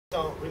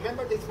So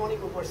remember this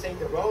morning we were saying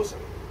the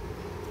rosary.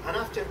 And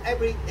after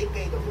every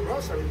decade of the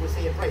rosary, we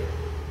say a prayer.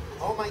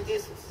 Oh my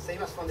Jesus,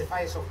 save us from the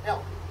fires of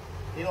hell.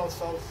 Lead all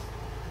souls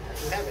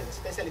to heaven,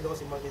 especially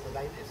those involved in the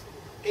darkness.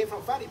 Came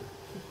from Fatima.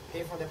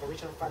 Came from the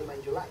apparition of Fatima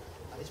in July.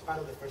 And it's part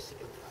of the first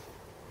secret trial,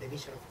 the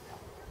vision of hell.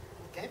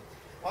 Okay?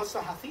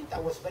 Also,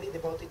 Jacinta was very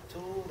devoted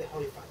to the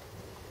Holy Father.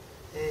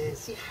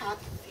 She had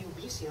few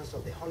visions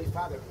of the Holy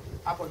Father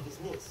up on his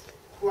knees,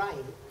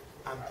 crying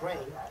and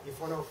praying in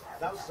front of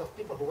thousands of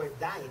people who were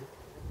dying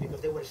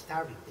because they were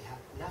starving. They had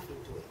nothing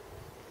to eat.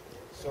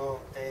 So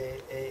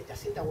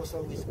Jacinta was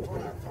always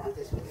praying for the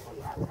intercession of the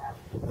Holy Father.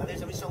 And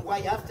there's a reason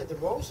why after the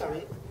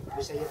rosary,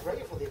 we say a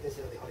prayer for the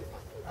intercession of the Holy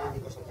Father, and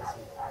because of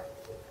Jacinta.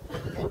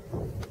 Okay?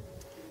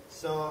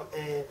 So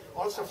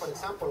also, for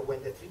example,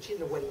 when the three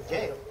children were in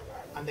jail,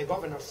 and the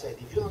governor said,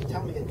 if you don't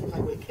tell me the truth,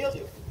 I will kill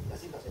you.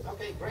 Jacinta said,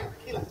 okay, great,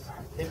 kill us.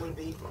 They will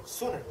be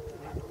sooner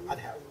at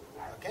hell.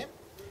 Okay?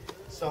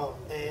 So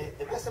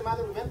the Blessed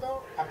Mother,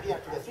 remember,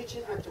 appeared to the three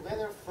children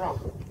together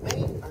from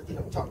May until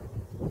October.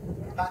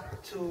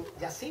 But to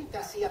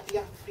Jacinta, she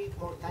appeared 3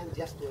 more times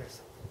just to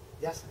herself,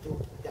 just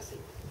to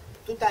Jacinta.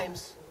 2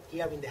 times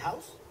here in the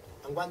house,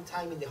 and 1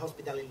 time in the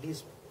hospital in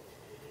Lisbon.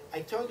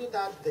 I told you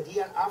that the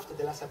year after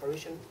the last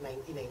apparition,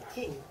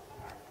 1918,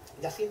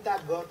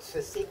 Jacinta got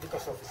sick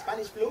because of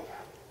Spanish flu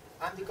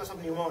and because of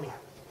pneumonia.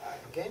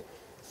 Okay?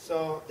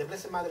 So the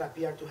Blessed Mother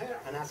appeared to her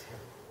and asked her,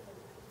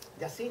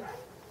 Jacinta,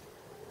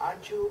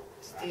 aren't you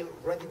still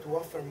ready to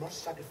offer more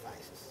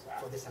sacrifices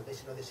for the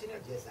salvation of the sinner?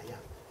 Yes, I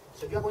am.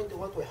 So you are going to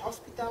go to a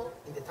hospital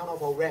in the town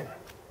of Oren,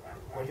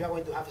 where you are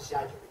going to have a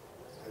surgery.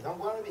 And don't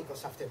worry,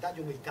 because after that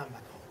you will come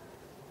back home.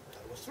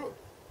 That was true.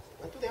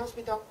 Went to the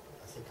hospital,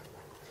 and she came back.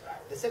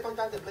 The second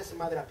time the Blessed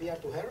Mother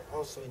appeared to her,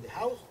 also in the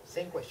house,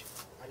 same question.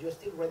 Are you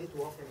still ready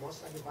to offer more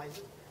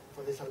sacrifices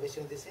for the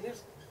salvation of the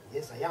sinners?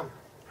 Yes, I am.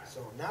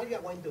 So now you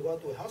are going to go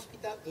to a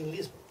hospital in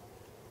Lisbon.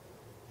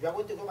 You are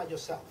going to go by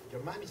yourself.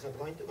 Your mom is not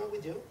going to go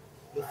with you.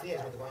 Lucia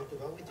is not going to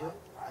go with you.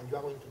 And you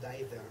are going to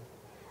die there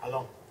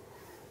alone.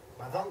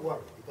 But don't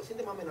worry, because in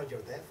the moment of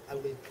your death, I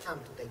will come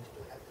to take you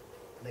to heaven.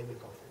 And I will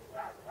comfort you.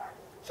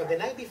 So the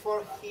night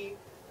before he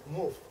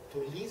moved to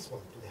Lisbon,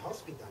 to the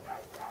hospital,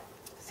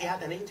 she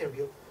had an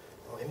interview,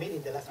 or a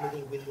meeting, the last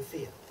meeting with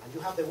Lucia. And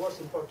you have the words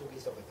in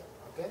Portuguese over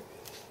there, okay?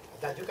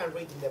 That you can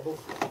read in the book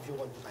if you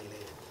want to buy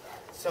later.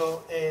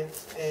 So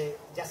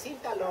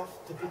Jacinta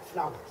loved to pick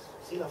flowers.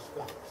 She loves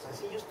flowers. And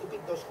she used to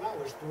pick those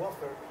flowers to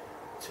offer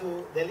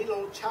to the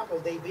little chapel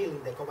they built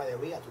in the Cova de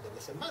Ria to the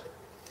Blessed Mother.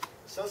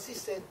 So she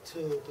said to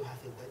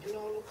Jacinta, you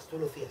know, to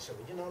Lucia,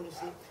 sorry, you know,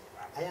 Lucy,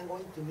 I am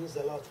going to miss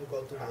a lot to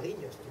go to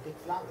Baliños to pick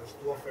flowers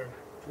to offer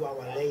to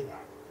Our Lady.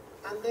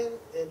 And then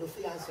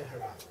Lucia answered her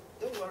back,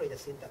 don't worry,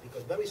 Jacinta,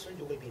 because very soon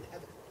you will be in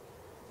heaven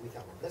with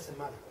our Blessed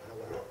Mother and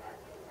our Lord.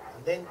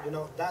 And then, you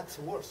know, that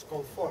words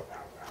comfort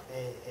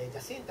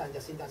Jacinta, and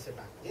Jacinta answered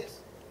back,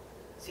 yes,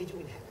 see you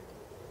in heaven.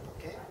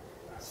 Okay?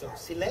 So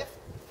she left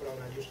from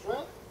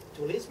Australia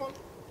to Lisbon.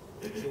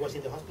 She was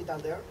in the hospital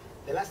there.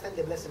 The last time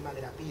the Blessed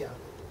Mother appeared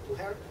to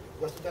her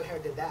was to tell her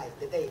the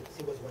day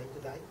she was going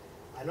to die,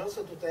 and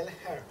also to tell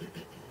her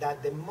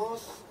that the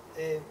most,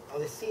 or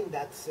the sin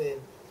that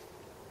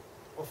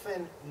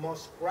offend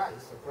most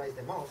Christ, or Christ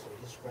the most, or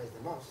Jesus Christ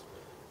the most,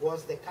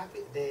 was the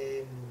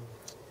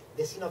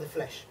sin of the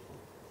flesh.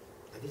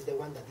 That is the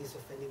one that is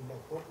offending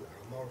more popular,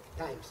 more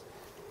times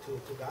to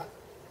God.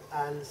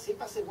 And she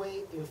passed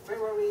away in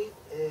February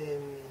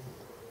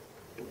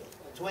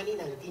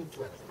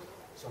 2019-20.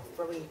 So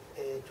February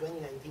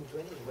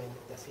 2019-20 is when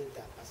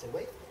Jacinta passed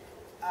away.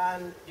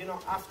 And, you know,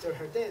 after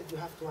her death, you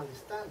have to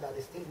understand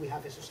that still we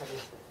have a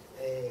socialist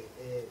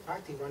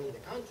party running the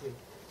country.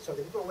 So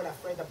the people were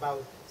afraid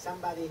about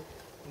somebody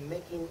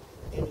making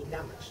any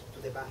damage to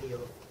the body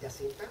of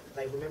Jacinta.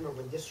 Like, remember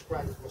when Jesus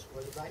Christ was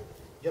crucified,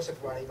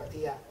 Joseph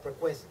Arimathea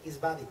requested his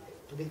body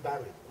to be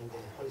buried in the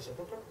Holy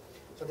Sepulchre.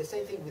 So the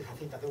same thing with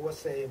Jacinta. There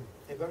was a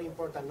very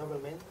important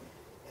nobleman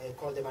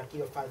called the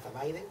Marquis of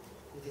Alfabaide,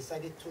 who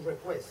decided to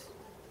request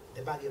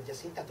the body of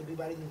Jacinta to be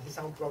buried in his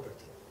own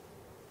property.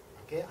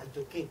 Okay, and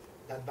to keep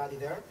that body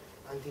there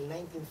until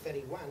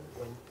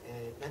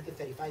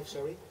 1935,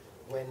 sorry,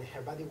 when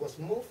her body was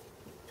moved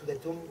to the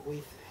tomb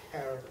with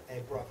her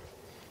brother.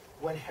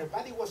 When her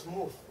body was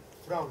moved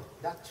from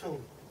that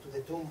tomb to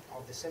the tomb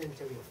of the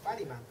cemetery of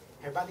Fatima,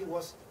 her body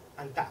was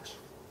untouched,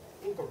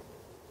 incorruptible,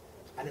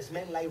 and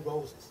smelled like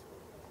roses.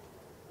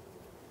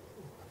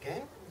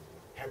 Okay?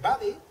 Her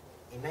body,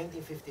 in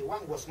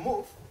 1951, was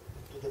moved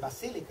to the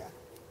Basilica,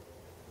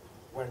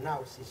 where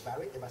now she's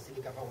buried, the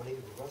Basilica of Our Lady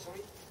of the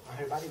Rosary, and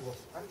her body was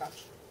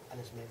untouched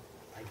and smelled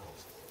like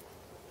roses.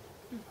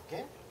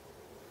 Okay?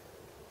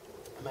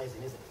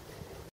 Amazing, isn't it?